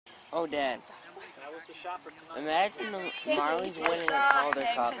Oh, Dad. That was the shot for tonight. Imagine the Marlies winning an Calder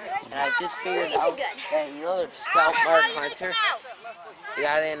Cup, and I just figured out that, you know, the scout Mark Hunter, the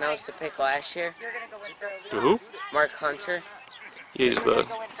guy they announced to pick last year? Who? Mark Hunter. He's the...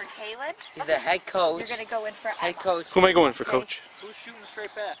 He's the head coach. You're going to go in for Head coach. Who am I going for, Coach? Who's shooting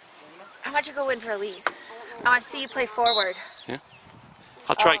straight back? I want you to go in for Elyse. I want to see you play forward. Yeah.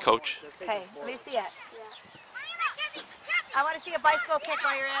 I'll try, Coach. Okay, let me see it. I want to see a bicycle kick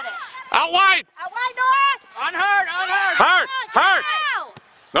while you're at it. Out wide! Out wide, Nora! Unhurt, unhurt! Hard! Hard!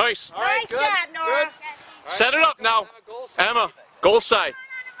 Nice. All right, Nice good, job, Nora. good. Set it up now. Emma, goal side.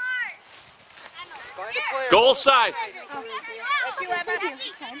 Find a player. Goal side. That's you, Emma. Don't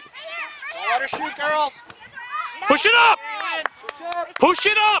let her shoot, girls. Push it up! Push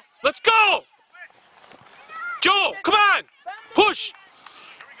it up! Let's go! Joe, come on! Push!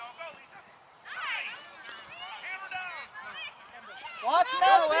 Watch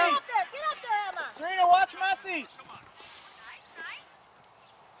Messi. Get up there, Emma. Serena, watch Messi.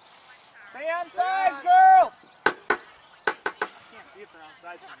 Stay on sides, girls. Can't see if they're on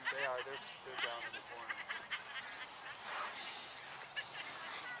sides. They are. They're down in the corner.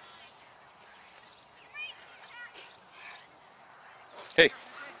 Hey,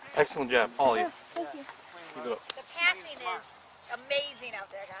 excellent job, all of you. Thank you. Keep it up. The passing is amazing out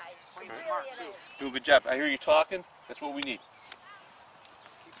there, guys. It really is. Do a good job. I hear you talking. That's what we need.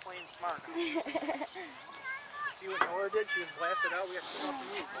 Keep playing smart. See what Nora did? She just blasted out. We have to come up and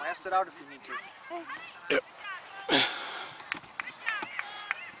move. Blast it out if you need to. Yep.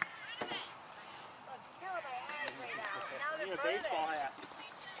 You need a baseball hat.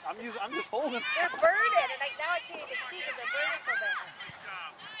 I'm just holding. They're birded, and now I can't even see because they're birded so bad.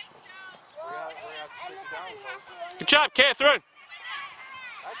 Good job, Catherine.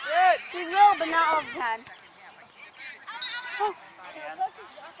 That's it. She will, but not all the time.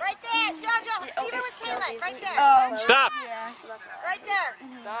 Right there, Jojo. Even with Caitlin, right there. Oh. Stop. Yeah, so that's right. Right there.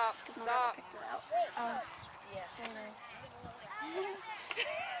 Stop. Because Nora Stop. picked it out. Oh. Yeah. Very nice.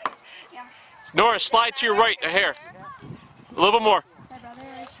 Yeah. Nora, slide to your right, a hair. A little bit more. My brother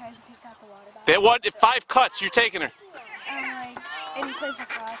always tries to pick out the water bottle. That one, 5 cuts, you're taking her. And he plays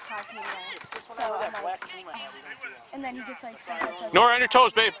lacrosse hockey and that. So I'm like, and then he gets like sad. Says, Nora, on your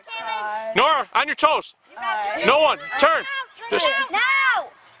toes, babe. Nora, on your toes. No one. Turn. Just, Now.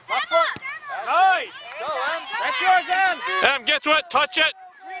 Nice. Go, Em. That's yours, Em. get to it. Touch it.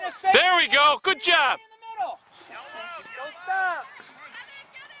 Serena, stay There we go. Good job. in the middle. Don't stop.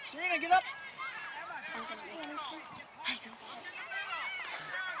 Serena, get up. She's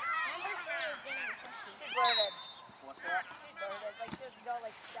birded. What's that? Birded. Like, just go,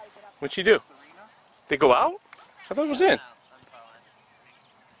 like, you gotta get up. What'd she do? They go out? I thought it was in.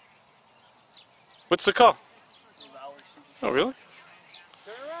 What's the call? Oh, really?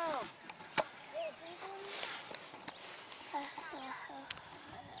 Turn around.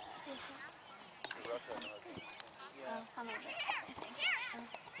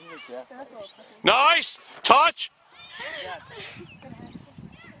 Nice. Touch.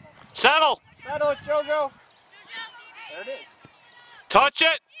 Settle. Settle it, Jojo. There it is. Touch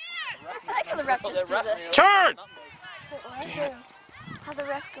it. I like how the ref just does this. Turn. How the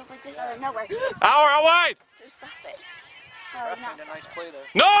ref goes like this out of nowhere. Hour, out wide. So stop it. Ref Not made a nice play there.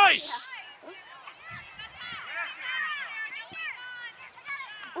 Nice.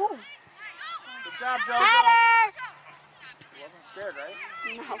 Ooh. Good job, Jojo. Header! She wasn't scared, right?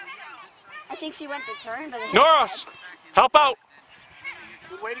 No. I think she went to turn, but it Nora, help out.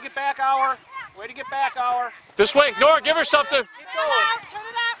 Good way to get back, Hour. Way to get back, Hour. This way. Nora, give her something. Keep going. Turn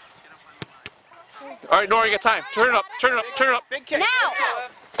it up. All right, Nora, you got time. Turn it up. Turn it up. Turn it up. Big kick. Now.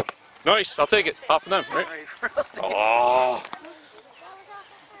 Nice. I'll take it. Off of them, right? Ready for us to get Oh.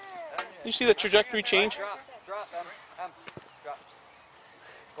 You see the trajectory change? Drop, drop.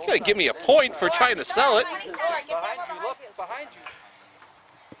 You gotta give me a point for trying to sell it. Behind you, look, behind you.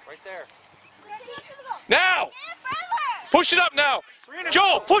 Right there. Now! Push it up now!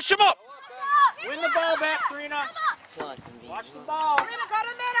 Joel, push him up! Win the ball back, Serena. I feel like I'm being Watch the ball. Serena, go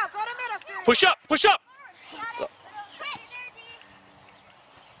to middle. Go to middle, Serena. Push up, push up!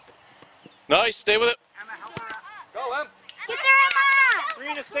 Nice, stay with it. Go, Em. Get there, Emma.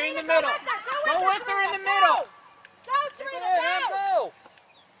 Serena, stay in the middle. Go with her in the middle. Go, Get Serena, in, Em, go. go. All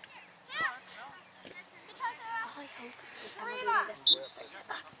I hope is Emma doing this.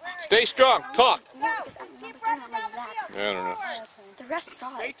 Stay strong, talk. No, because Emma never done it like that. I don't know. The ref saw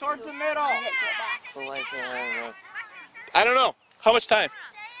Stay it. towards too. the middle. She didn't do it back. What was I saying? I don't know. I don't know. How much time?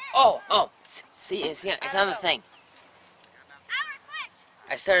 See, it's on the thing.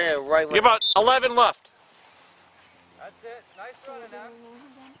 I started right when. You got about 11 left. That's it. Nice running, Em.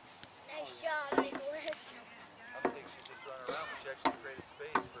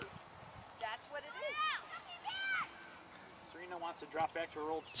 drop back to her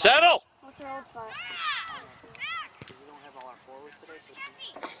old spot. Settle. What's her old spot? We don't have all our forwards today, so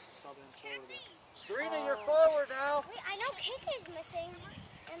she's subbing forward. Serena, you're forward now. Wait, I know KK's missing.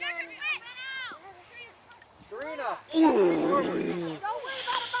 And then... Serena. Don't worry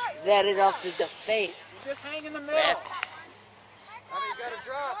about it. That is off to the face. Just hang in the middle. Ref. I mean, you gotta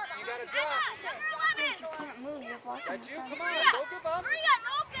drop. You gotta drop. You can't move. You're blocking That's the you. sun. Come on. Don't give up.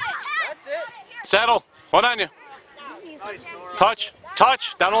 That's it. Settle. One on you. Nice, Nora. Touch.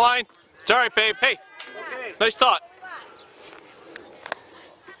 Touch. Down the line. It's all right, babe. Hey, Okay. nice thought.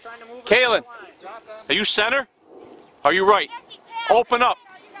 Trying to move Kaylin, are you center? Are you right? Open up.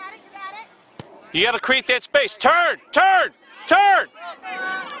 You got to create that space. Turn. Turn. Turn.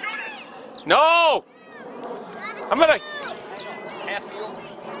 No. I'm going to... Half field.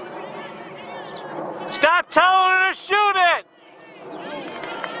 Stop telling her to shoot it.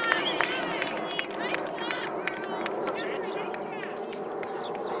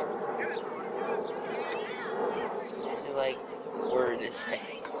 This is like word to say.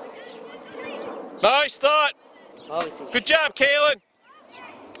 Nice thought. Always think. Good job, Kaylin.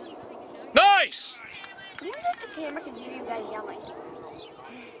 Nice. I wonder if the camera can hear you guys yelling.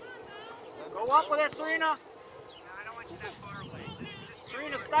 Go up with it, Serena. I don't want you that far away.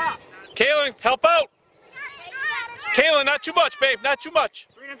 Serena, stop. Kaylin, help out. Kaylin, not too much, babe. Not too much.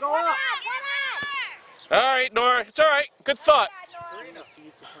 Serena, go up. All right, Nora. It's all right. Good thought.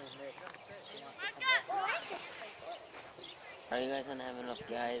 Are you guys gonna have enough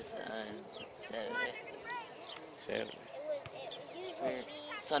guys on Saturday? Saturday. Or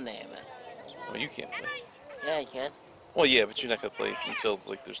Sunday, I meant. Well, you can't play. Yeah, I can. Well, yeah, but you're not gonna play until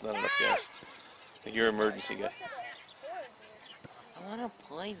like there's not enough guys. Like, you're an emergency guy. I wanna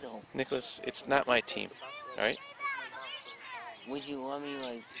play though. Nicholas, it's not my team. All right. Would you want me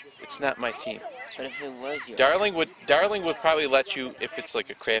like? It's not my team. But if it was yours. Darling would probably let you if it's like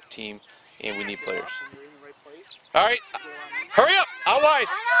a crap team and we need players. All right. Hurry up. Out wide.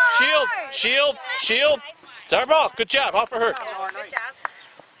 Shield. Shield. Shield. It's our ball. Good job. Off for her. Good job.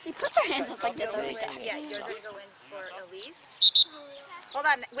 She puts her hands up like this every time. Yeah, you're going to go in for Elyse. Hold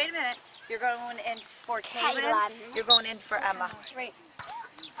on, wait a minute. You're going in for Kaylin. Kaylin. You're going in for Emma. Right.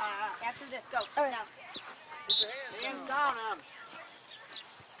 After this, go. Oh, no. Hands down,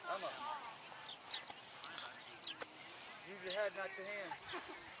 Use your head, not your hand.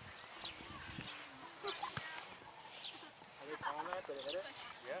 Are they calling that? Did they hit it?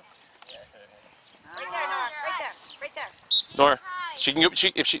 Yeah. Right there, Nora. Right there. Right there. Nora, she can go.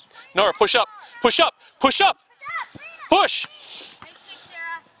 Nora, push up. Push up. Push up. Push.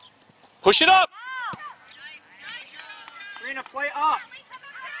 Push it up. Serena, play up.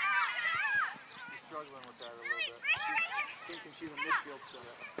 She's struggling with that a little bit. She's thinking she's a midfield still.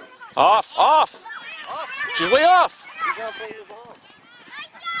 Off. Off. She's way off. You gotta play the ball.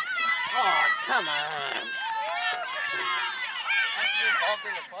 Oh, come on.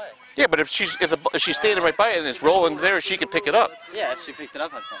 Yeah, but if she's standing right by it and it's rolling there, she can pick it up. Yeah, if she picked it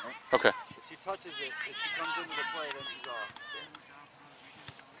up, I'd play. Okay. If she touches it, if she comes into the play, then she's off.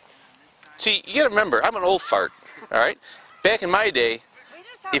 See, you gotta remember, I'm an old fart. All right. Back in my day,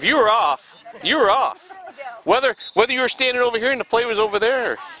 if you were off, you were off. Whether you were standing over here and the play was over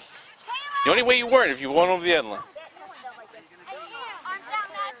there. The only way you weren't if you went over the end line.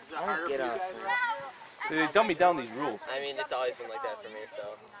 I don't get all sense. They dummy down these rules. I mean, it's always been like that for me,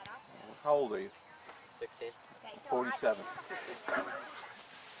 so. How old are you? 16. 47. And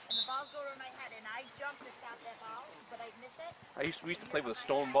the balls go over my head, and I jump to stop that ball, but I miss it. We used to play with a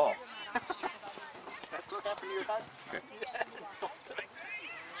stone ball. That's what happened to your head?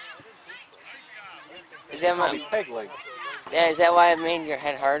 Is that Peg leg. Yeah, is that why I made your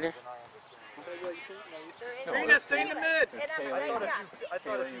head harder? Serena, stay in the mid. I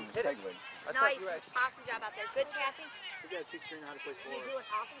thought if you hit it. Nice. Awesome job out there. Good passing. We gotta teach Serena how to play You're forward. doing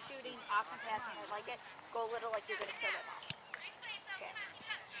awesome shooting, awesome passing. I like it. Go a little like you're going to kill it. Okay.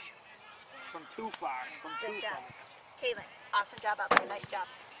 From too far. From too Good job. far. Kaylin, awesome job out there. Nice job.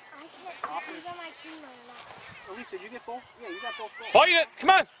 I can't see who's on my team right now. Elyse, did you get full? Yeah, you got both goals. Fight it. Come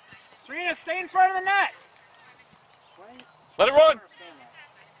on. Serena, stay in front of the net. Let it run.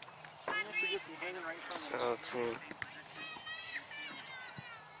 Serena should just be hanging right in front of the net. Oh, true.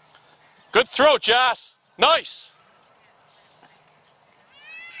 Good throw, Joss. Nice.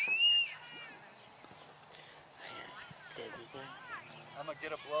 I'm going to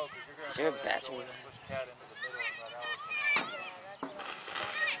get a blow because you're going Is to there a go bathroom? in and push Cat into the middle and let Alice come out.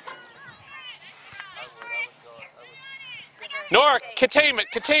 Nora, containment,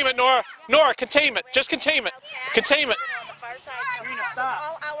 containment, Nora. Nora, containment. Just containment. Containment. On the far side. Serena, stop.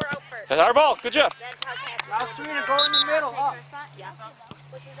 All hour out first. That's our ball. Good job. Now, Serena, go in the middle. Up. Yeah.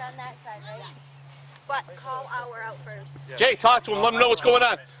 Which is on that side, right? But call our out first. Jay, talk to him. Let him know what's going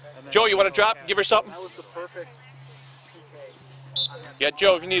on. Joe, you want to drop? Give her something? That was the perfect PK. Yeah,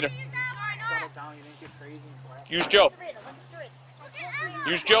 Joe, if you need her. Settle down. You didn't get crazy. Use Joe.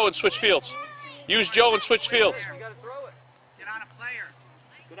 Use Joe and switch fields. Use Joe and switch fields. You gotta throw it. Get on a player.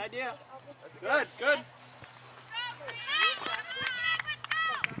 Good idea. Good, good.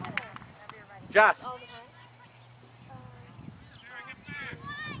 Josh.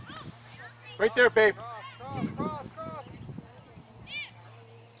 Right there, babe. Cross.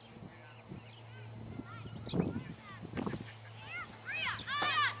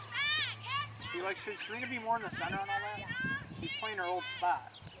 See, like, should Serena be more in the center on all that? She's playing her old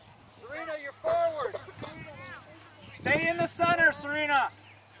spot. Serena, you're forward. Stay in the center, Serena.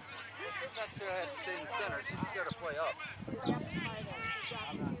 She's not sure I have to stay in the center. She's just got to play up.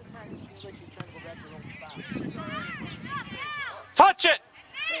 Seems like she's trying to go back to her old spot. Touch it.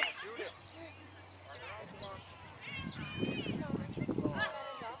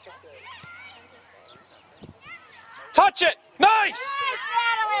 Touch it. Nice. Oh,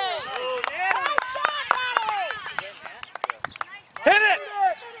 Natalie. Hit it.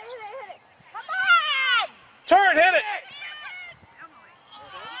 Come on! Turn. Hit it.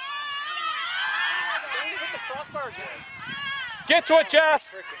 Hit the crossbar again. Get to it, Jess.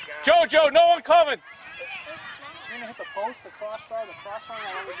 Jojo, no one coming. Serena hit the post, the crossbar will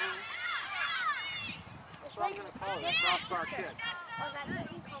always be. That's what I'm going to call it, the crossbar kick. Oh, that's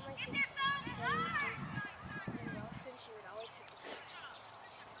what you call my sister. When Wilson, she would always hit the posts.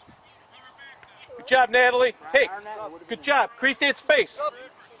 Good job, Natalie. Hey, good job. Create that space. Well,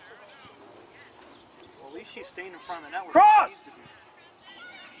 at least she's staying in front of the net. Cross!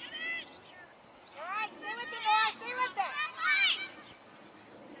 Alright, stay with it, Nora, stay with it.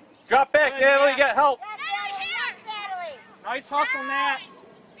 Drop back, Natalie. You got help. Yes, Natalie. Nice hustle, Nat.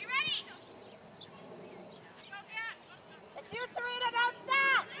 It's you, Serena, don't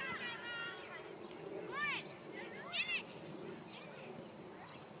stop.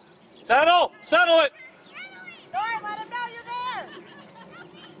 Settle it. Nora, let him know you're there.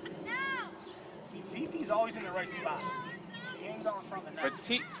 See, Fifi's always in the right spot. She hangs out in front of the net.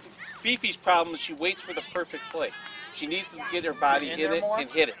 But Fifi's problem is she waits for the perfect play. She needs to get her body in it and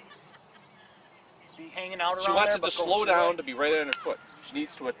hit it. Be hanging out around She wants there, it to but go slow to the down right. to be right on her foot. She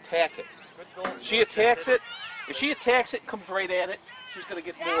needs to attack it. Good goals. If she attacks it, comes right at it, she's going to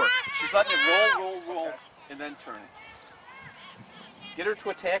get more. She's letting it roll, and then turn it. Get her to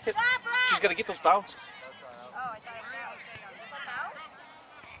attack it, she's going to get those bounces. Oh, I thought it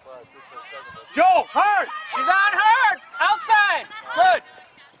Joe, hard! She's on hard! Outside! Good!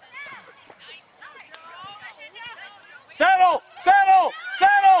 Settle!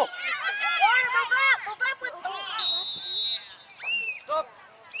 Nora, move up with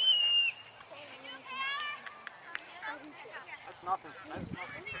That's nothing.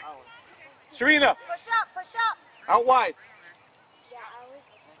 Out. Serena, Push up. out wide. Yeah, I always.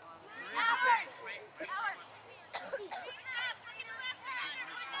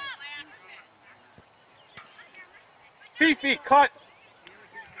 Fifi, cut.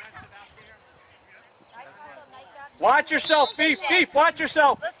 Watch yourself, Fifi, watch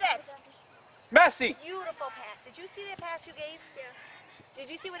yourself. Listen, Messi. beautiful pass. Did you see that pass you gave? Yeah. Did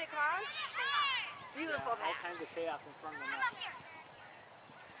you see what it caused? Beautiful All pass. kinds of chaos in front of the net.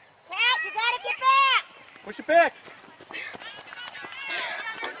 Cat, you gotta get back! Push it back.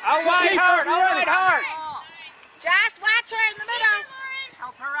 Out wide hard! Josh, watch her in the middle.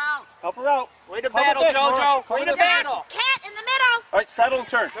 Help her out. Help her out. Way to Come battle, back, Nora. JoJo. Come Way to back. battle. Cat in the middle. All right, settle and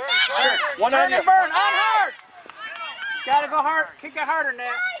turn. Turn. One on Turn you. and burn, on hard. Gotta go hard. Kick it harder,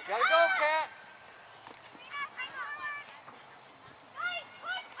 Nat. Gotta go, Cat.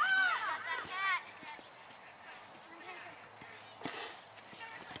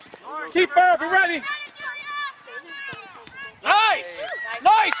 Keep her, be ready. Nice!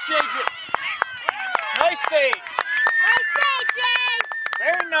 Nice, JJ. Nice save. Nice save, Jay.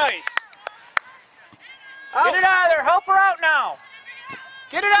 Very nice. Get it out of there. Help her out now.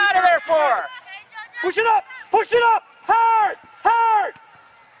 Get it out of there for her. Push it up. Push it up. Hard. Hard.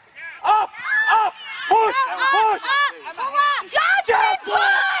 Up. Up. Push. Push. Come on. Josh, Just push.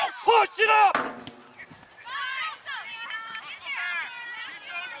 push it up.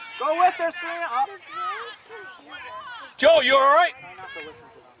 Go with her, Serena. Up. Joe, you all right? Try not to listen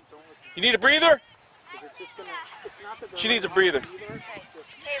to them. Don't listen. You need a breather? It's just gonna. It's not that She needs a breather. Okay.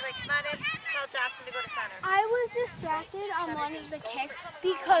 Kaylee, come on in. Tell Jocelyn to go to center. I was distracted on one of the kicks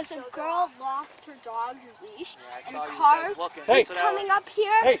because a girl lost her dog's leash and a car was coming up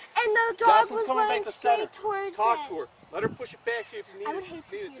here and the dog was running straight towards Talk to it. her. Let her push it back to you if you I would need hate to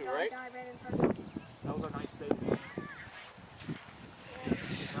see it a to, dog right? die right in front of me. That was a nice save.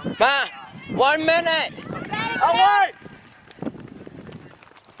 Ma, 1 minute. All right.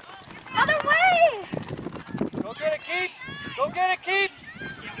 Other way! Go get it, Keith. Go get it, Keith.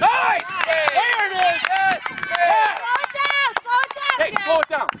 Nice. There it is. Yes. Slow it down. Slow it down, Hey, Jay. slow it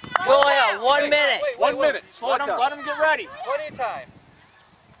down. Julia, 1 minute. Wait, 1 minute. Let him get ready. Plenty of time.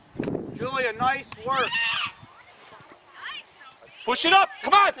 Julia, nice work. Push it up.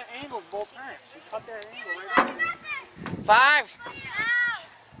 Come on. The angles both times. She cut that angle right. 5.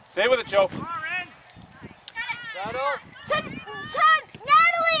 Stay with it, Joe. Shadow.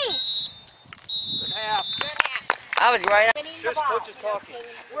 Natalie! Good half. I was right. Winning the Just ball. coach is talking.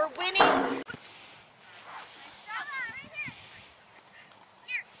 We're winning.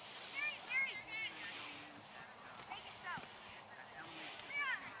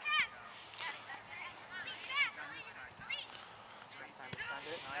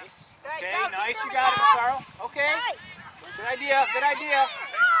 Okay, nice. You got it, Massaro. Okay. Good idea. Good idea.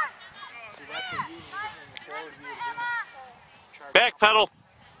 Back pedal.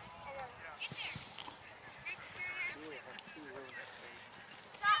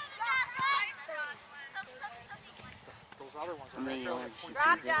 Those other ones are Me, Drop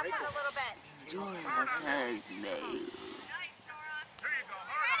Jocelyn a little bit. Julia says they.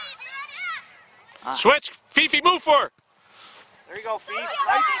 Switch. Fifi, move for her. There you go, Fee.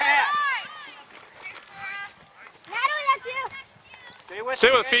 Nice pass. Natalie, that's you! Stay with Stay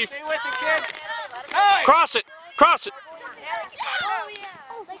it, with it, kid. Fee. Stay with it, kid. Nice. Cross it. Cross it. Oh, yeah.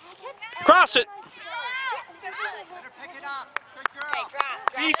 Cross it.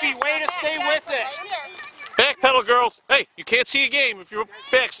 Fifi, way to stay with it. Back pedal, girls. Hey, you can't see a game if your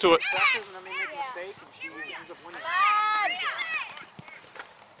back's to it. Practice and then they make a mistake and she ends up winning.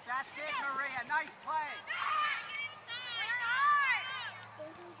 That's it, Maria. Nice play.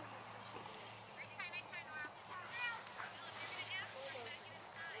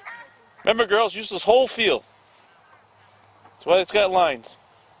 Remember, girls, use this whole field. That's why it's got lines.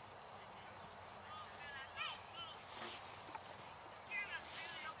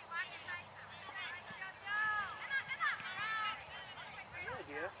 Good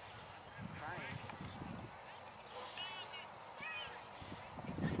idea.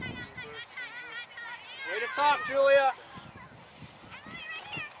 Way to talk, Julia.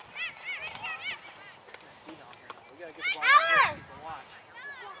 We gotta get the ball in here so you can watch.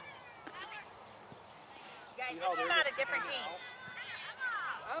 Guys, they came out a different team.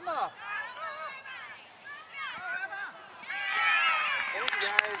 Emma. Thank you,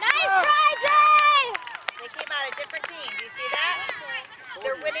 guys. Nice try, Jay! They came out a different team. Do you see that?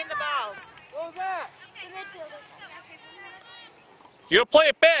 They're winning the balls. What was that? The midfielder. You gotta play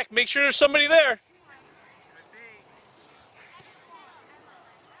it back. Make sure there's somebody there.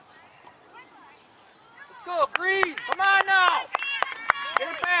 Let's go, Green. Come on now.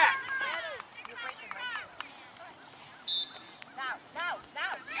 Get it back. Now.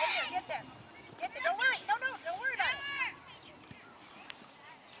 Get there. Don't worry. Don't worry about it.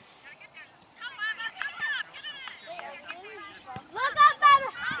 Look up, Baba!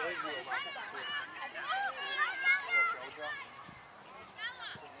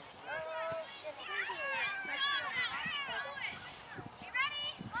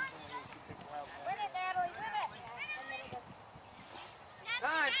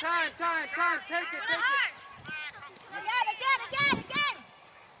 Time. Take it. Again.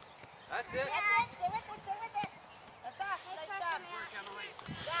 That's it. Stay with it. That's off. Nice job.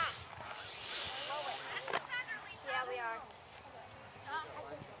 Yeah, we are.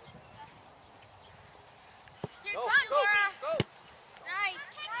 Go. Nice.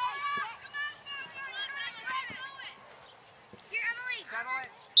 Here, Emily.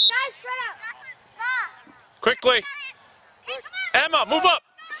 Guys, spread out! Quickly. Emma, move up.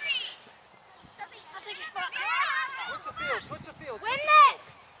 I'll take your spot. Switch the field. Win this!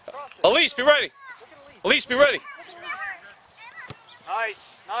 Elyse, be ready. Elyse, be ready.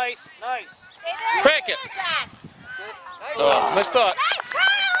 Nice. Crank it. That's it. Oh, nice thought. Nice try,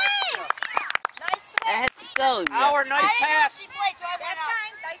 Elyse! Nice switch. Let's go. Our nice pass. That's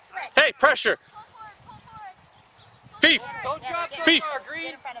fine. Nice switch. Hey, pressure. Fief. Don't drop so Fief. far,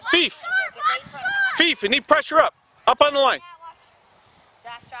 Green. Fief. Fief, you need pressure up. Up on the line.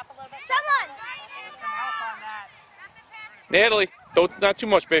 Josh, drop a little bit. Someone! Some help on that. Natalie, not too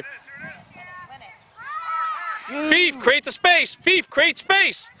much, babe. Win it. Fief, create the space. Fief, create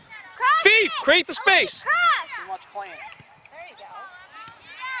space. Fief, create the space. Too much playing. There you go.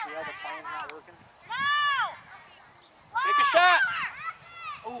 See how the playing's not working? Take a shot.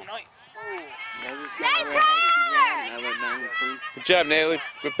 Oh, nice. Good job, Natalie.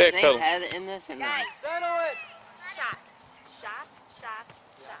 Good back pedal. Head in this or not? Guys, Settle it. shot. Shot, shot,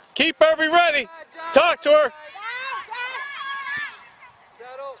 shot. Keep Barbie ready. Talk to her.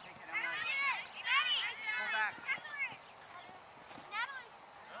 Settle.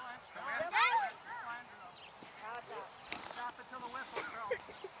 Stop it till the whistle, girl.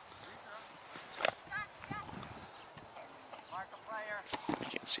 Mark a player. I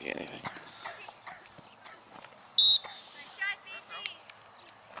can't see anything.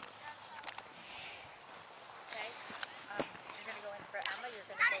 You're going to go in for Emma, you're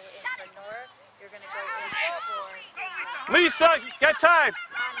going to go in for Nora, you're going to go in for... Lisa, got time.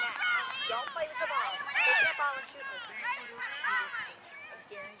 Don't play with the ball. Take that ball and shoot it. I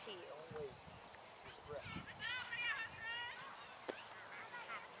guarantee you.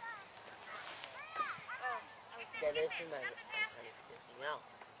 Yeah, this is my no.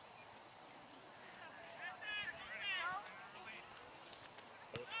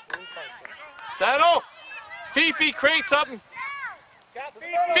 Settle. Fifi, create something.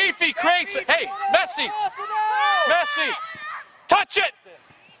 Fifi, create something. Hey, Messi. Messi. Touch it.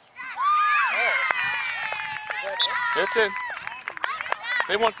 It's in.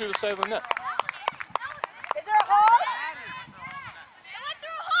 They went through the side of the net. Is there a hole?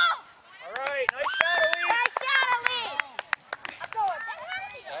 All right, nice shot, Elyse. Nice shot, Elyse. I'm going.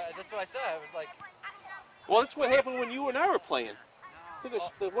 That's what I said. I was like, Well, that's what happened when you and I were playing.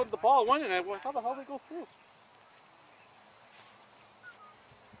 The ball went in, and I went, how the hell did they go through?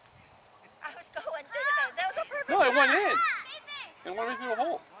 I was going through the That was a perfect No, it went shot. in. And went right through the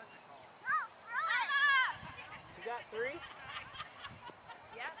hole. You got three?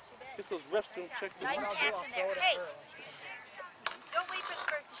 Yeah, she did. Guess those refs don't check the Nice pass in there. Hey, don't wait for the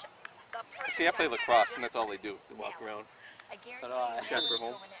perfect. See, I play lacrosse, and that's all they do. They walk around, I guarantee So do I. check for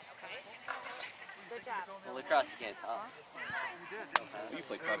home. Good job. Well, lacrosse you can't talk. You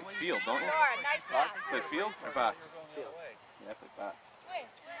play probably field, don't you? Nora, nice job. Play field or box? Yeah, I play box.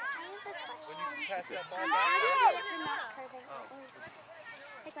 when you pass that ball back,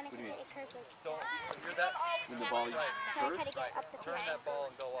 Like when I What do you mean? it curves like don't, when you're that, When the ball is I curved? try to get up the turn that ball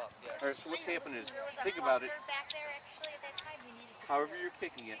and go up. Yeah. All right, so what's happening is, think about it, Back there, actually, at that time, you needed to. however you're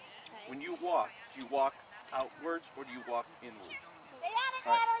kicking it, when you walk, do you walk outwards or do you walk inwards? Stay on it,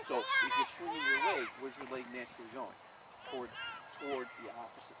 All right, Natalie. so if you're swinging your leg, where's your leg naturally going? Toward the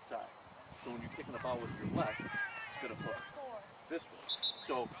opposite side. So when you're kicking the ball with your left, it's going to hook this way.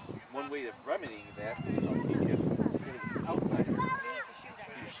 So one way of remedying that is I'll teach you, go to the outside.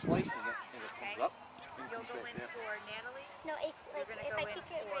 You're slicing it and it comes up and You'll comes go back in down. for Natalie. no, it's like gonna if go I in kick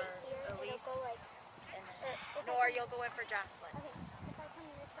it for right here, it'll Elyse. go like if Nora, you'll go in for Jocelyn. Okay,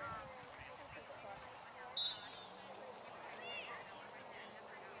 if I come this way,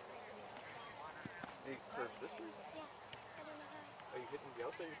 Hey, curves this way? yeah, I don't know how. Are you hitting the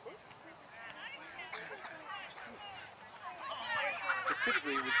outside of your foot? Because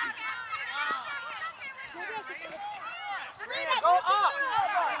typically, it would be, Serena, Go up.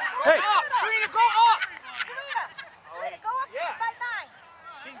 hey, Serena, go up. Serena, go up Yeah. by 9.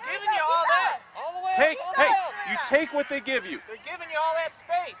 She's giving you all that. All the way take, up. hey, you take what they give you. They're giving you all that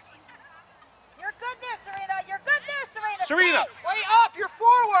space. You're good there, Serena. You're good there, Serena. Serena. Stay. Way up. You're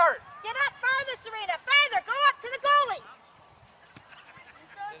forward. Get up farther, Serena. Farther. Go up to the goalie.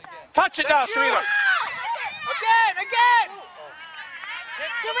 Touch it now, Serena. Again.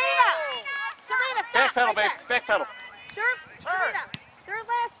 Serena. Serena, stop. Back pedal, right babe. there. Back pedal. Serena, their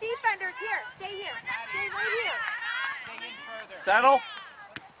last defender's here. Stay here. Stay right here. Settle.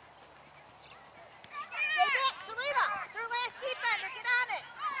 Stay back, Serena. Their last defender. Get on it.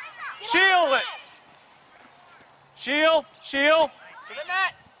 Get Shield on it. Shield. Shield. To the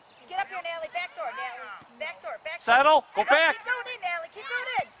net. Get up here, Natalie. Back door, Natalie. Back door. Back door. Settle. Go No, back. Keep going in, Natalie. Keep going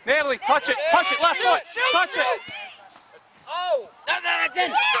in. Natalie, touch it. Touch it. Left foot. Touch it. Oh. That's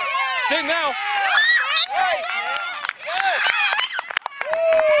in. It's in now. Nice, man. Yes.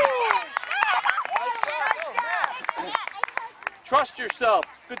 Trust yourself.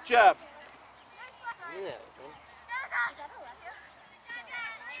 Good job. You know it was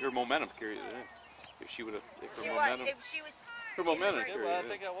in. Her momentum carried it in. If she would have, if her She was. momentum, She was. her momentum Yeah, carried well, I it in.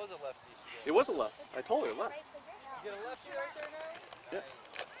 think that was a lefty. It was a left. I told her left. You get a lefty right there now? Yeah.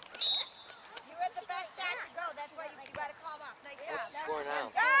 You had the best shot to go. That's why you got to call off. Nice job. What's the score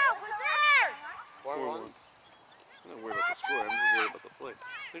now? Go, who's there? 4-1. I'm not worried about the score. I'm just worried about the play.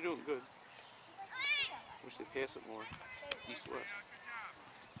 They're doing good. Wish they pass it more east-west.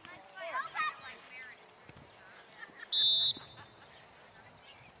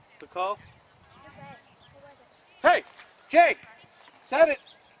 What's the call? Hey, Jay, set it.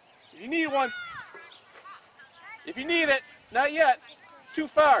 If you need one. If you need it, not yet. It's too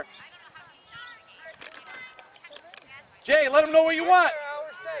far. Jay, let them know what you want.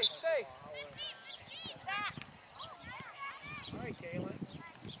 Stay, stay. All right, Kaylin.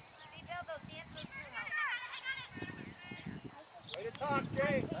 Way to talk,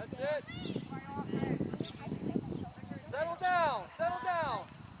 Jay. That's it. Settle down. Settle down.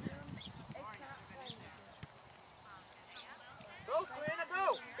 Go, Serena, go.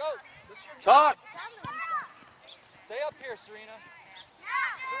 Go. This is your Talk. Stay up here, Serena.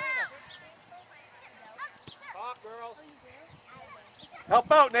 Serena. Talk, girls.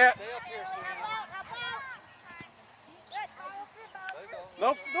 Help out, Nat. Stay up here, Serena. Let it go.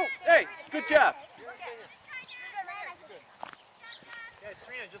 No, no. Hey, good job. Yeah,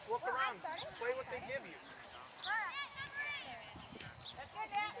 Serena, just look around. Play what they give you.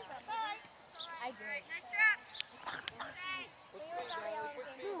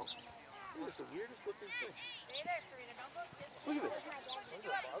 This is the weirdest looking thing. Stay there, Serena. Don't go. Look at this.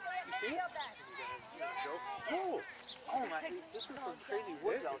 You see it? No. Oh my, this is some crazy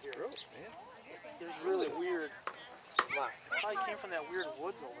woods out here. There's really weird. Probably came from that weird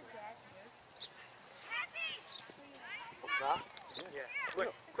woods over there. Yeah.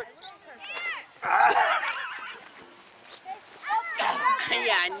 Quick, quick.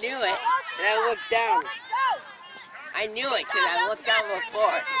 Yeah, I knew it. And I looked down. I knew it because I looked down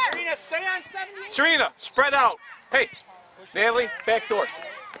before. Serena, stay on 78. Serena, spread out. Hey, Natalie, back door.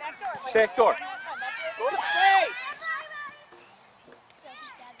 Back door. Go to space.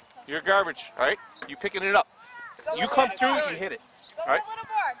 You're garbage, all right? You picking it up. You come through, you hit it. Go All right? a little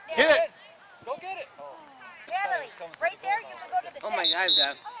more. Hit it. Go get it. Natalie, right there, you can go to the Oh my God,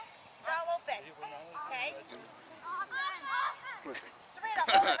 Dad. It's all open. Okay? Serena,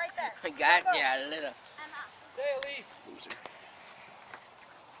 hold it right there. I got you a little. Stay, Elyse. Loser.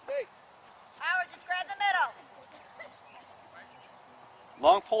 Stay. Howard, just grab the middle.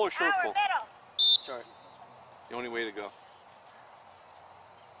 Long pole or short Howard, pole? middle. Short. The only way to go.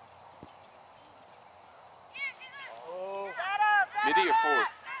 Settle. Midi or forward?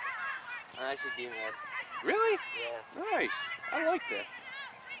 I should do that. Really? Yeah. Nice. I like that.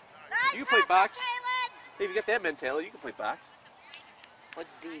 Nice You can play hustle, box. Kaylin. Hey, if you got that mentality, you can play box.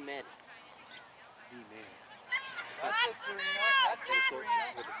 What's D mid? That's it, Serena. That's it,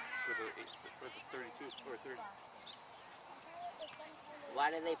 Serena. For the 32 or 30. Why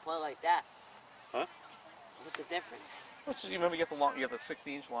do they play like that? Huh? What's the difference? Well, so you remember you got the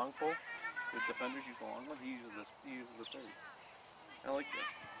 60-inch long pole. The defenders use the long one. He uses the 30. I like that.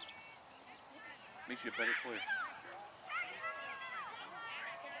 Makes you a better player.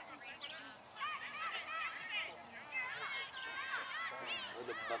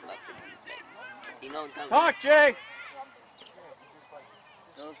 You know, Talk, Jay.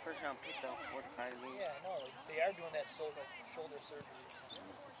 those first round picks out 45 million. Yeah, no, they are doing that shoulder surgery.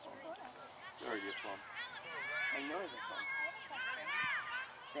 Or you fun. I know they're fun.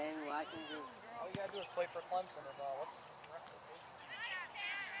 Sam Watkins is... All you gotta do is play for Clemson and what's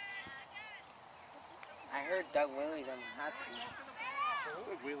I heard Doug Willie's on the hot seat.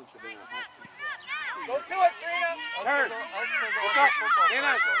 Doug Whelan should be in a hot seat. Go to it, Serena. Turn. Look up. Stand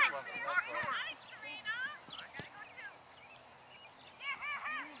on.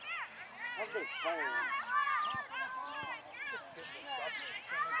 How's they playing?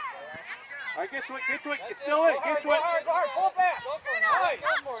 All right, get to it, get to it. It's still in. Get to it. Go hard, pull back. Go for it, Natalie.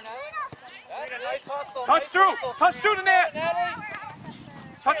 Go for it, Natalie. That's it. Nice hustle. Touch through. Touch through the net. Natalie.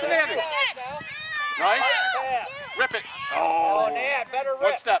 Touch the net. Nice. Rip it. Oh, Nat, better rip.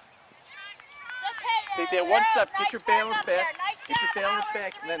 One step. Take that one step. Get your balance back. Get your balance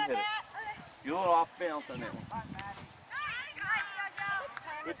back and then hit it. You're a little off balance on that one.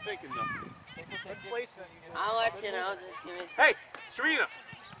 Good thinking, though. Good placement. I'll let you know. Just give me a Hey, Serena.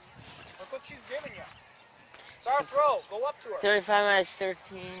 Look what she's giving you. It's our throw. Go up to her. 35 minus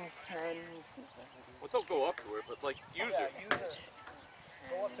 13, 10. Well, don't go up to her, but like use her. Use her.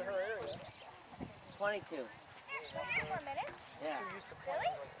 Go up to her area. 22. Yeah.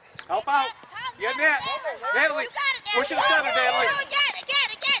 Help out. Get Nat. Natalie. Push it to center, Natalie.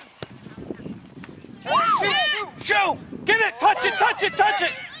 Again. Shoot. Get it. Touch it. Touch it. Touch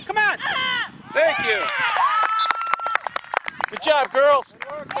it. Come on. Thank you. Good job, girls.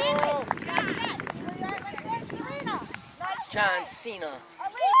 John Cena.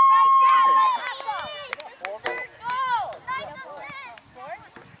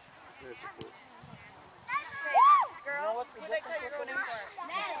 Who did I tell you you're going in for?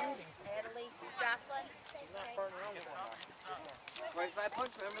 Natalie. Jocelyn. 45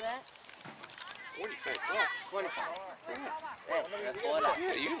 points, remember that? 45 Yeah, 25.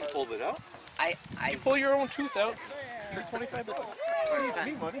 Yeah, you can pull it out. I Pull your own tooth out for 25 bucks. 25.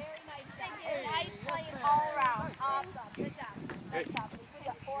 Me money. Nice playing all around. Awesome. Good job. Hey. Nice job. We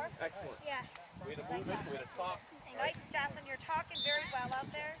got 4? Excellent. Yeah. Way to move it, way to talk. Nice, Jocelyn. You're talking very well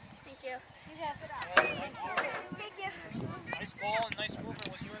out there. Thank you. You have it up. Thank you. Nice ball and nice movement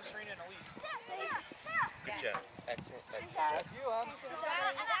with you and Serena and Elyse. Good job. Excellent. That's you, huh?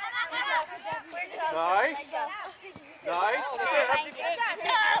 Nice. Good job. Nice.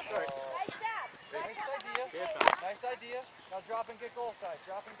 Nice idea. Now drop and get goal side.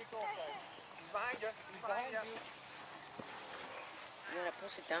 Drop and get goal side. He's behind you. He's behind you. You gotta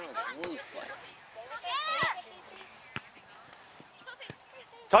push it down with loose, but.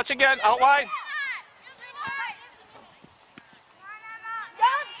 Touch again, out wide.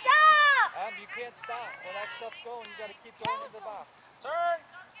 Don't stop! You can't stop. When that stuff's going, you gotta keep going into the box. Turn!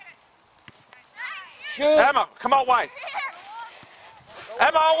 Shoot! Emma, come out wide.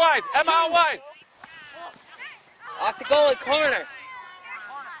 Emma out wide. Emma out wide. Off the goalie corner.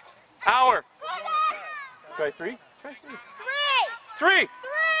 Hour. Try 3. Try 3. 3. They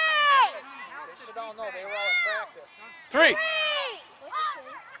should all know they were all at practice. 3.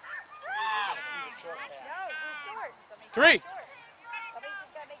 3.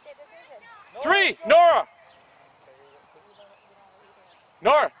 3. Nora.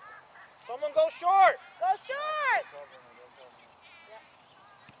 Nora. Someone go short! Go short!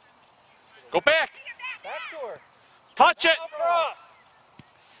 Go back. Back to her. Touch it. Cross!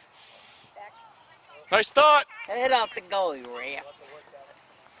 Nice thought. Hit off the goalie, Rap.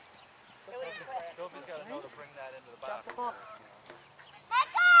 Sophie's got to know to bring that into the box.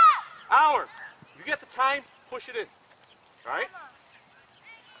 Hour. You get the time, push it in. All right?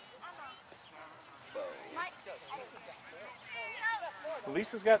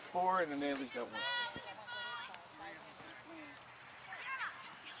 Lisa's got 4 and Natalie's got 1.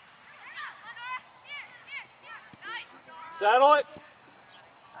 Settle it.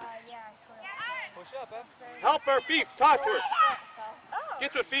 Yeah, Push up, huh? Help her, Fief. Talk to her.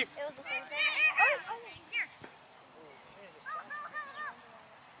 Get to it, Fief. It was the same thing.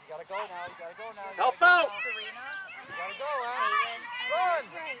 You gotta go now. You gotta go now. You Help gotta out. go. Serena. You gotta go, huh? Run.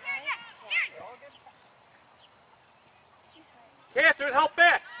 Catherine, help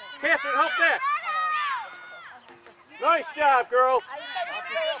back. Catherine, help back. Nice job, girls. I said you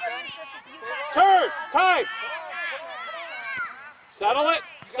could go over and switch it. You got Turn. Time. Settle it.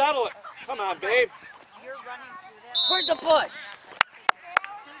 Settle it. Come on, babe. You're running through them. Where's the push? As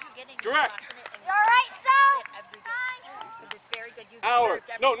soon as you're getting Direct. You all right, Sal? every day. Because it's very good. You Hour. deserved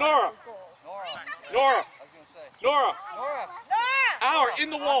every No, one of Nora. those goals. Nora. Nora. I was gonna say. Nora. Nora. Hour. In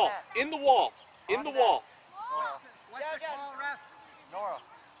the wall. In the wall. In the wall. Nora. What's the call, ref? Nora.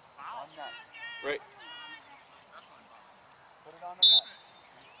 On net. Right. Put it on the net.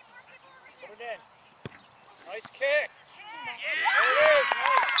 Put it in. Nice kick. There it is.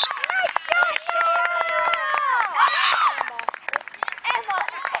 Nice shot. Emma.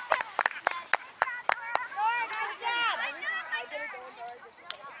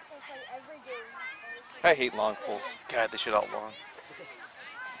 I hate long pulls. God, they should outlaw them.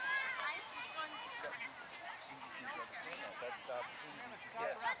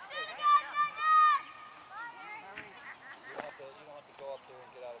 You don't have to go up there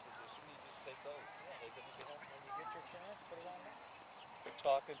and get out of position. You just take those. Yeah, when you get your chance, put it on there. They're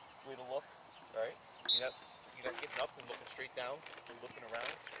talking, way to look, all right? You're not getting up and looking straight down. You're looking around,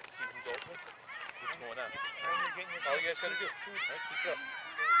 see who's open, what's going on. All you guys gotta do, all right, keep it up.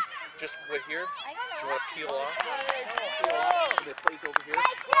 Just right here, you want to peel off, and it plays over here. You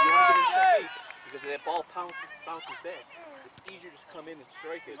want to get into the face, because if that ball bounces back, it's easier to just come in and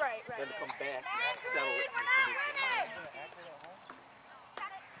strike it than to come back, settle it, and come in.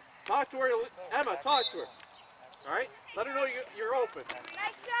 Talk to her, Emma, talk to her. All right? Let her know you're open.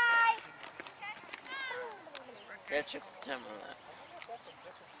 Nice try. Yeah, check the time on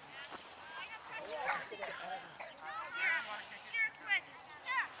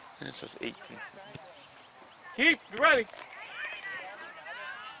that. It says 18. Keep, you ready?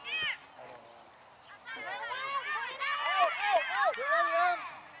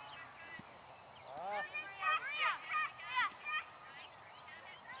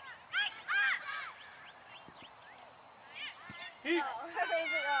 Keep.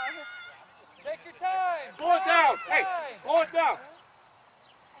 Take your time. Slow it down. Hey, slow it down.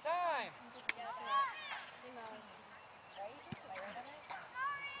 Time.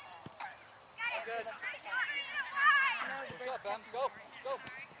 Good. Em. Go. Go.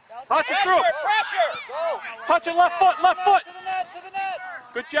 Touch it through. Pressure. Go. Touch it left foot, left foot. To the net. To the net.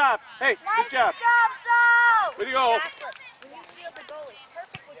 Good job. Hey, good job. Way to go. When you shield the goalie,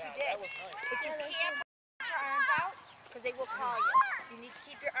 perfect what you did. But you can't put your arms out because they will call you. You need to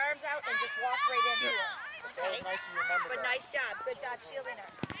keep your arms out and just walk right into it. Okay? But nice job. Good job shielding her.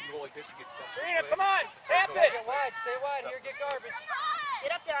 Serena, come on. Tap it. Stay wide. Stay wide. Here, get garbage.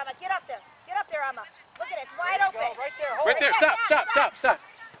 Get up there, Emma. Get up there. Get up there, Emma. Look at it. It's wide open. Right there. Hold Right there. Stop, stop, stop, stop.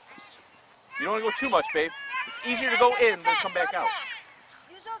 You don't want to go too much, babe. It's easier to go in than come back out.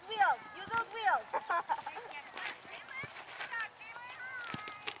 Use those wheels. Use those wheels.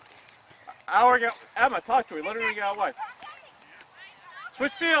 Emma, talk to her. Let her get out wide.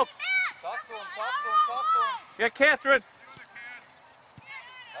 Switch fields. Talk to him. Talk to him. Talk to him. Yeah, Catherine.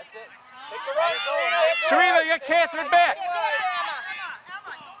 That's it. Take the right, Serena. Serena, you got Catherine back.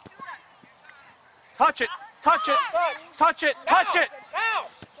 Touch it. Touch it. Touch it. Touch it. Now.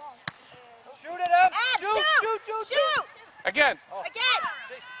 Shoot it up. Shoot. Again. Again.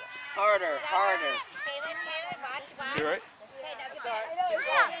 Harder, harder. Kaylin, watch. You all right? Okay, now get back.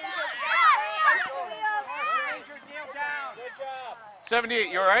 Good job. 78,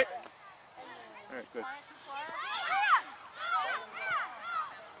 you all right? All right, good.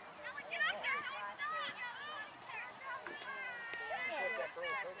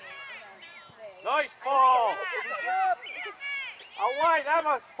 Nice ball. Out wide,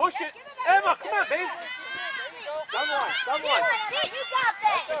 Emma. Push it. Emma, come on, babe. Down one, down one. Pete, you got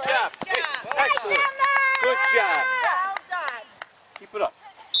that. Good job. Nice job. Excellent. Good job. Well done. Keep it up.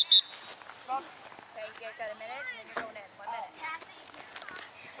 Okay, you guys got a minute, and then you're going in. 1 minute.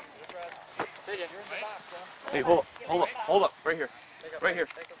 Hey, hold up. Right here. Right here.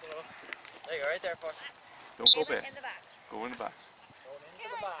 There you go. Right there, Fox. Don't go back. In the box. Go in the box. Going into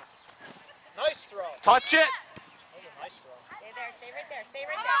the box. Nice throw. Touch it. Nice throw. Stay there. Stay right there. Stay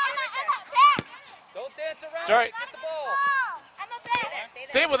right there. Don't dance around. It's all right. Get the ball.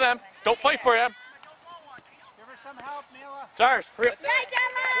 Stay with them. Don't fight for him. Give her some help, Mila. It's ours. Hurry up.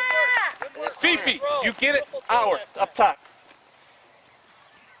 Good work. Fifi, you get it. Ours. Up top.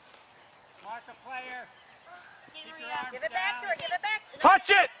 Mark the player. Give it back to her. Give it back. Touch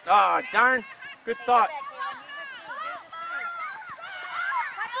it. Ah, darn. Good thought.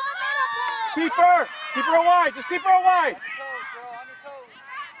 Keep her. Keep her wide. Just keep her wide. On your toes, girl. On your toes.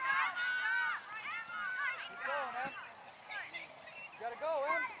 Keep going, Em. You gotta go,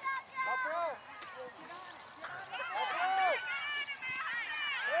 Em. Help her out. Help her out.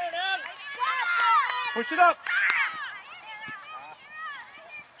 Turn, Em. Push it up.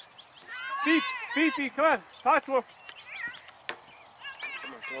 Fifi, come on. Talk to her.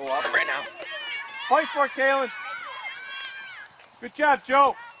 I'm gonna throw up right now. Fight for it, Kaylin. Good job,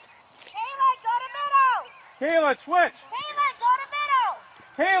 Joe. Kaylin, go to middle. Kaylin, switch. Kaylin, go to middle.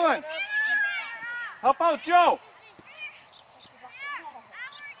 Kaylin. Help out Joe.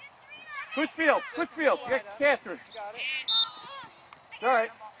 Switch field. Switch field. You got Catherine. All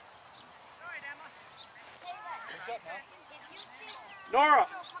right. Nora.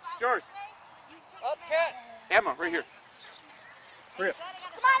 It's yours. Up, Cat. Emma, right here. Hurry up.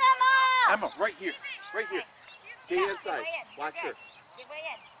 Come on, Emma. Emma, right here. Right here. Stay inside. Watch her. Get way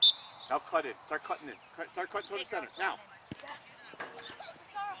in. Now cut in. Start cutting in. Start cutting toward the center. Now.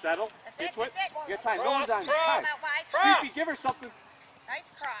 Settle. Get to it. Get time. No one's on you. Time. Fifi, give her something.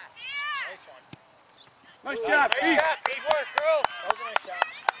 Nice cross. Nice one. Nice job, Nice Fifi. shot. Good work, girls. That was a nice shot.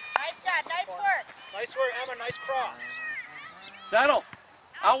 Nice job. Nice work. Nice work, Emma. Nice cross. Settle.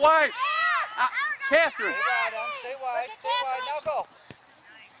 Out wide. Catherine. Stay wide, Em. Stay wide. Stay wide. Now go.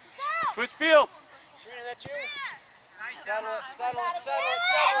 Switch field. Serena, that's you. Settle it. Settle it. Settle it.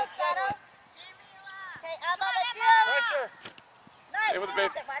 Settle it. Settle it. Okay, Emma, that's you. Pressure. Nice. Stay with it,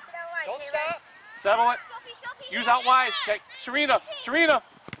 babe. Watch it out wide. Don't Kaylin. stop. Settle it. Use out wide. Okay. Serena. Serena.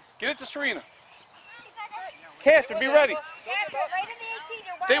 Get it to Serena. Catherine, be ready. Catherine, right in the 18.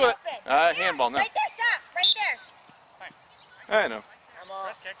 You're wide Stay with open. it. Handball now. Right there, stop. Right there. I know.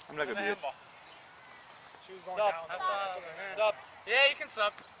 Emma. I'm not going to do it. Sub. Sub. Yeah, you can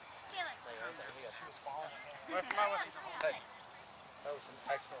sub. That was some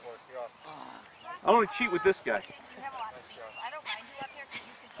excellent work. You're off. I want to cheat with this guy. You have a lot of people. I don't mind you up here because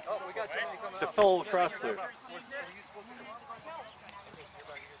you can. Oh, we got Jimmy coming It's a up. fellow lacrosse player. Awesome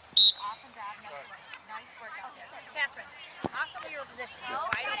job. Nice work out there. Catherine, awesome your position. You're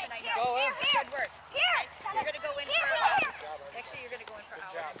wide open, I know. Go, Em. Good work. Here. You're going to go in for out. Actually, you're going to go in for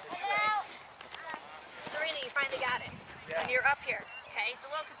out. Serena, you finally got it. And you're up here. Okay? It's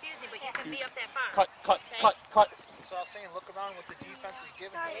a little confusing, but you can be up that far. Cut. So I was saying, look around what the defense is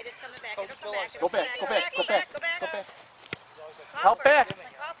giving. It is coming back. Coach It'll come back. Go back. Go back. Go back. Help back.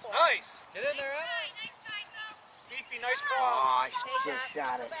 Nice. Get in there, Emma. Fifi, nice Oh, call. I just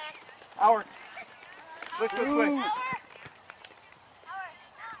shot it. Howard. Look this way. You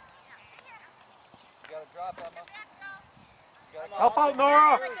got to drop, Emma. Help out,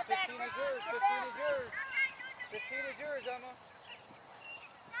 Nora. 15 is yours. 15 is yours. 15 is yours, Emma.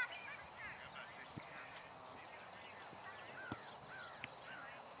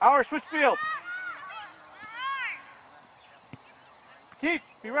 Howard, switch field. Keith,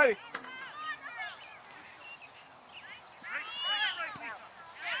 be ready.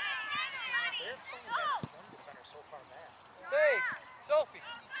 Hey, Sophie.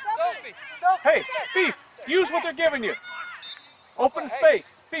 Sophie. Hey, Beef, use what they're giving you. Open space.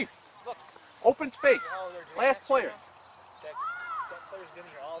 Beef, open space. Last player. That player's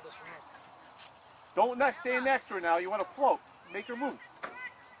giving you all this room. Don't stay next to her now. You want to float. Make her move.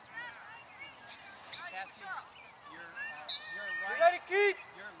 You ready, Keith?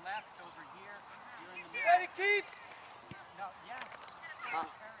 Your left over here. You're in the You ready, Keith? No, yeah. I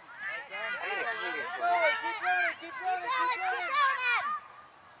gotta clean this Keep one. running, keep running, keep running, keep running.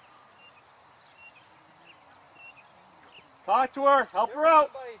 Talk to her. Help her out.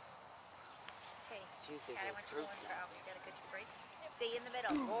 Okay, Jeez, they Dad, I get want you to go in hurts for out. You got a good break. Stay in the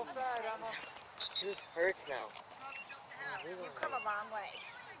middle. Both sides, Emma. This hurts now. You've come a long way.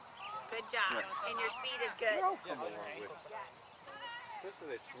 Good job. And your speed is good. Good for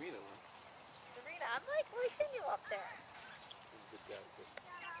that Serena one. Serena, I'm like liking you up there. Good job. Good.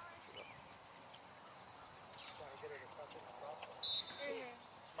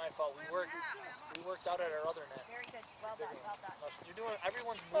 It's my fault. We worked out at our other net. Very good. Well done. Well done. You're doing.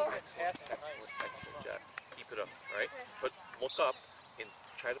 Everyone's moving and passing. Excellent, excellent job. Keep it up, all right? But look up and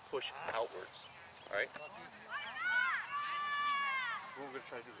try to push outwards, all right? What we're going to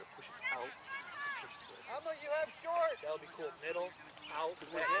try to do is push it out. Push it away. Emma, you have short. That'll be cool. Middle, out,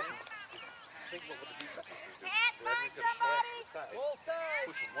 Think about what the defense is going to do. They're going to pass to the side, Both sides.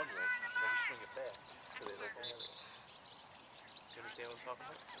 push them one way, and then you swing it back so they open the other way. You understand what I'm talking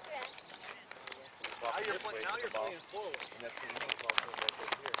about? Now you're playing forward. And that's what you know about right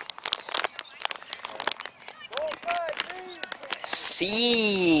here. Both sides, please.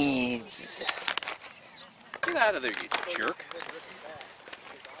 Seeds. Get out of there, you jerk.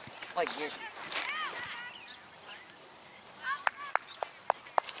 Like you're.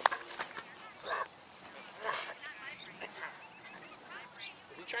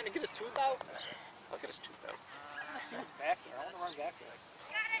 Is he trying to get his tooth out? I'll get his tooth out. I see what's back there. I want to run back there.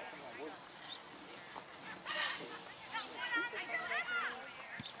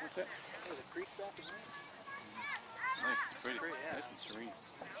 What's that? There's a creek back in there. Nice, pretty, nice and serene.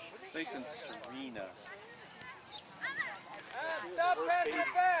 Nice and serena. Stop passing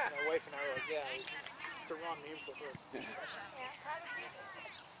it back. My wife and I were like, yeah, it's the wrong name for her. I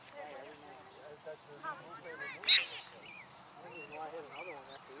didn't even know I had another one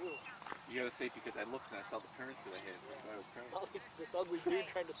after you. You gotta say because I looked and I saw the parents that I had. Saw this ugly dude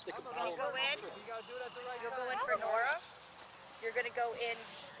trying to stick a You ball. go in. You gotta do it at the right You'll time. go in for Nora. You're going to go in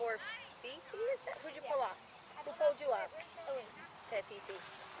for Fifi. Is that? Who'd you pull off? Who pulled you off? Okay, Fifi.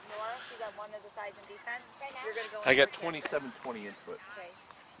 Nora, she's on one of the sides in defense. You're going to go in I got for Kim. 27-20 into it. Okay.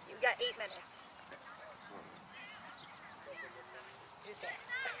 You've got 8 minutes. Just yes.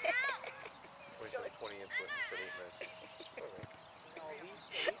 27-20 into it. Instead of 8 minutes.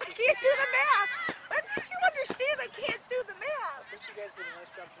 I can't do the math. When did you understand I can't do the math? I think you guys did a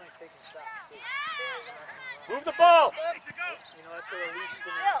nice job tonight taking shots, too. Move the ball! You know, that's what Elyse is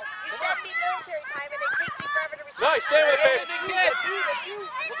Bill, you send me military time and it takes me forever to respond. Nice, stay with it, baby.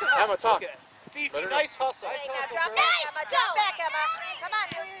 Emma, talk. Fifi, nice hustle. Okay, now drop back, Emma. Drop back, Emma. Come on,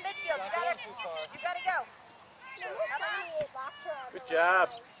 you're in midfield. You gotta go. Good job.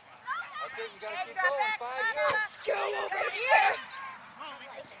 Okay, you gotta keep Drop going. back. 5 yards. Go over here.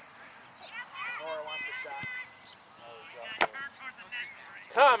 Nora wants the shot.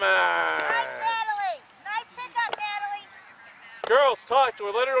 Come on. Nice, Natalie. Nice pickup, Natalie. Girls, talk to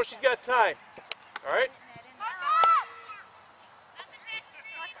her. Let her know she's got time. All right?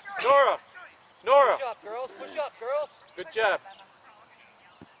 Nora. Nora. Push up, girls. Push up, girls. Good job.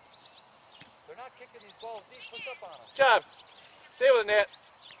 They're not kicking these balls deep. Push up on them. Good job. Stay with it, Nat.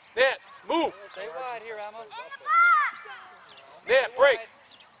 Nat, move. Stay wide here, Emma. Nat, break.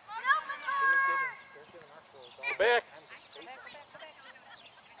 Go back.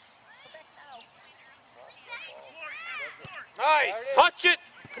 Nice. Touch it.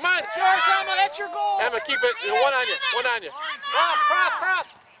 Come on. It's yours, Emma. That's your goal. Emma, keep it. One on you. One on you. Cross, cross, cross.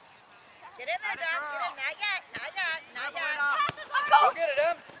 Get in there, Josh. Get in. Not yet. Not yet. Not yet. Go get it,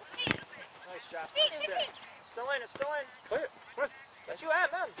 Em. Nice job. still in, it's still in. Clear it. Come on. That's you, Em.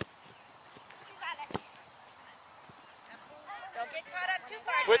 Don't get caught up too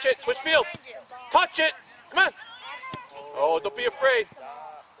far. Switch it. Switch fields. Touch it. Come on. Oh, don't be afraid. Settle,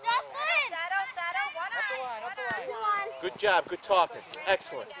 one eye. Up the line. Good job. Good talking.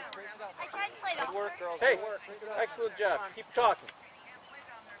 Excellent. I tried to play Good work, girls. Hey, Good work. excellent job. Keep talking.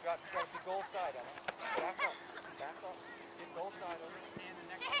 Got the goal side, Emma. Back up. Back up. Get goal side, Emma.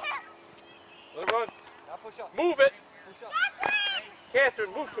 Let it run. Now push up. Move it. Push up.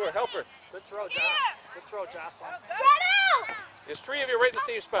 Catherine, move to her. Help her. Good throw, Josh. Good throw, Jocelyn. Spread out! There's 3 of you right in the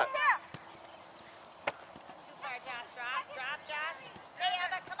same spot. Too far, Josh. Drop, Josh. Hey,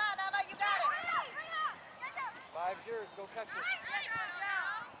 Emma, come on, Emma, you got it. 5's yours. Go catch it. I realized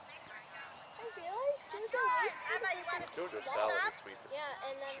Jojo waits for Emma, the you want to Jojo's solid at sweeper. Yeah,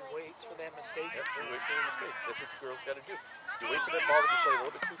 and then She like... waits for that mistake. Yep, she waits for the mistake. That's what you girls got to do. You wait for that ball to be played a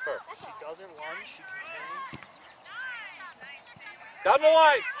little bit too far. She doesn't lunge. She contains. Down the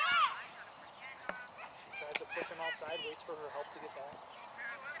line. She tries to push him outside. Waits for her help to get back.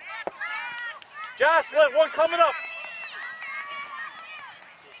 Jocelyn, one coming up.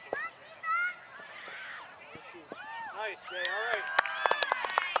 Nice, Jay. All right.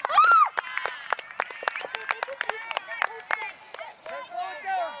 Slow it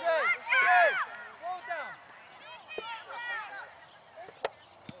down, Jay. Jay, slow it down.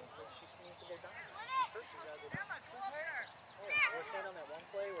 She needs to go down. She's hurt. She's got to go down. Oh, we're saying on that one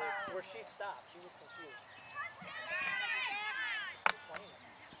play where she stopped. She was confused.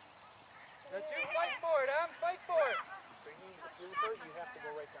 That's you. Fight for it, Em. Fight for it. So if you're hurt, you have to go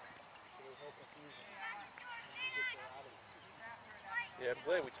right down. So there's no confusion. You get her out of it. Yeah, I'm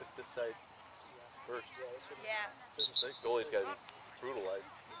glad we took this side first. Yeah. The goalie's got to be brutalized.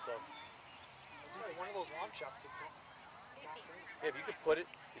 So, One of those long shots could go. yeah, if you could put it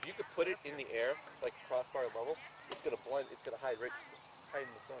in the air, like crossbar level, it's gonna blend. It's gonna hide in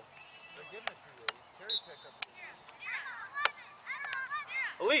the sun. They're giving it to you. Cherry pick up.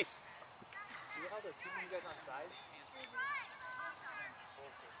 Elyse. See how they're keeping you guys on sides?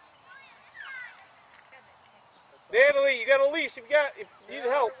 Natalie, you got Elyse. If you need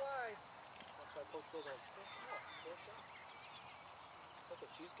help. That's why Coach goes like, look, if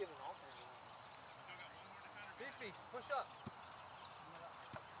she's giving all kinds of Fifi, push up.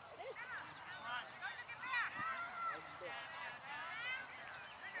 Nice spin.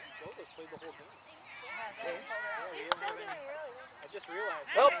 Jojo's played the whole game. I just realized.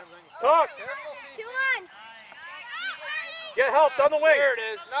 Help. Talk. Careful, Fifi. 2-1! Get help down the wing. There it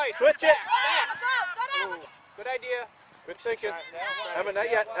is. Nice. Switch it. Ooh, good idea. Good thinking. Emma, Emma, not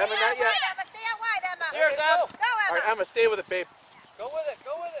yet. Emma, not yet. Emma, stay out wide, Emma. Cheers, Em. Go, All right, Emma. Emma, stay with it, babe. Go with it.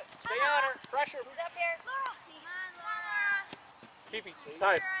 Go with it. Stay on her. Pressure. Who's up here? Fifi,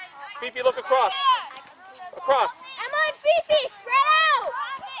 time. Fifi, look across. Across. Emma and Fifi, spread out!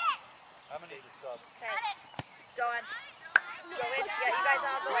 I'm going to need a sub. Go on. Go in. Yeah, you guys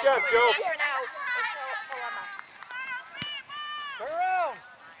all go in. Good job, Push Joe. back for now until Emma. Turn around.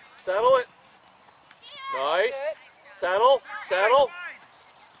 Settle it. Nice. Settle. Settle.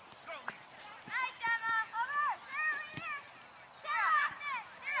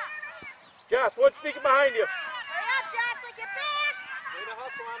 Josh, one sneaking behind you. Hurry up, Jocelyn. Get back. Way to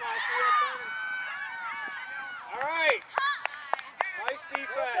hustle, Emma. I see that coming. All right. Nice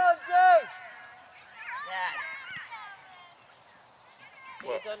defense. Yeah. I think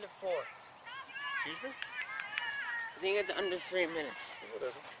What? it's under 4. Excuse me? I think it's under 3 minutes.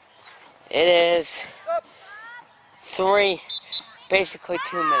 Whatever. It is 3, basically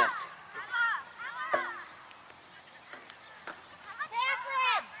 2 minutes.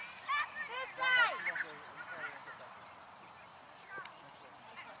 Catherine. This side.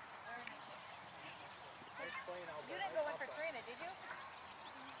 You didn't go in for Serena, did you?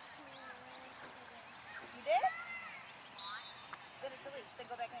 You did? Then it's Elyse. Then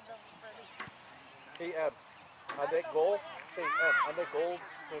go back and go for Elyse. Hey, on that goal, on that goal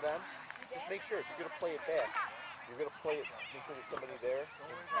for them, just make sure if you're going to play it back, you're going to play it, make sure there's somebody there,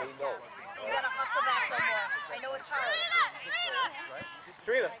 and they know. You gotta hustle back a little more. I know it's hard.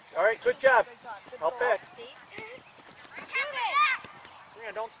 Trina, all right, good job. Help back. See?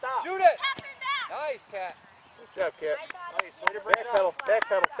 Serena, don't stop. Shoot it. Nice, Cat. Good job, Kat. Nice. Way to bring Back it pedal, up. back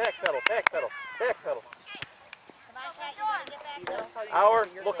pedal, back pedal, back pedal, back pedal. Come on, Kat. You gotta get back there. Hour,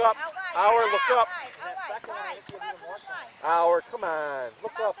 look up. Out wide. Hour, look up. Out wide. Second one, I think you Come have out to even more this line. Hour, come on.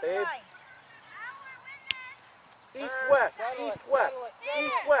 Look Come out up, to this babe. line. East, west, east, west,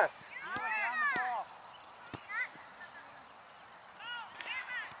 east, west.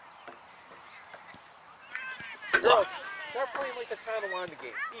 Girls, start playing like the town of the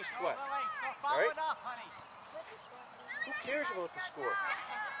game. East, west. All right? cares about the score?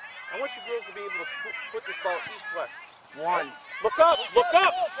 I want you girls to be able to put this ball east-west. One. Look up! Look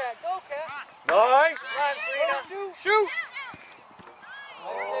up! Go, Cat. Go, Cat. Nice! Come on, Serena. Shoot. Shoot!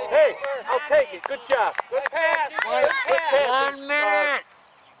 Hey, I'll take it. Good job. Good pass. Good pass. 1 minute.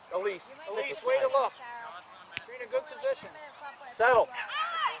 Elyse. Elyse, way to look. Serena, good position. Settle.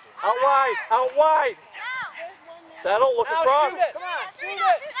 Out wide. Out wide. Settle. Look Now across. shoot it. Come on, shoot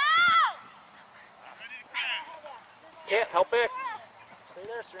it. Can't help back. Stay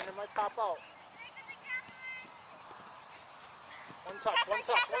there, Serena. Might pop out. One touch, one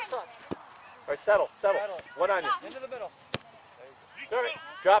touch, one touch. All right, settle. Settle. One on you. Into the middle. All right.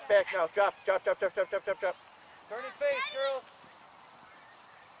 Drop back now. Drop. Drop. Drop. Drop. Drop. Drop. Drop. Drop. Turning face, girls.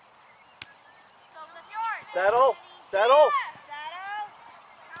 Settle. Settle.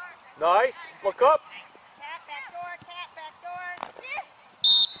 Nice. Look up. Cat, back door, cat, back door.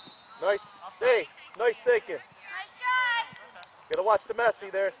 Nice. Hey. Nice thinking. Nice shot. Gotta watch the messy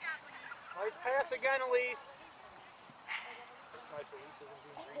there. Nice pass again, Elyse. Nice, Elyse isn't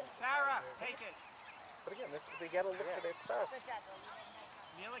being greedy. Sarah, take it. But again, they gotta look for that pass.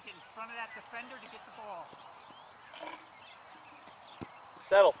 Nearly get in front of that defender to get the ball.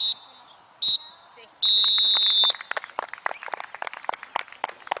 Settle.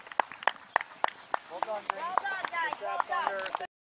 Well done, Green. Well done, guys. Well done.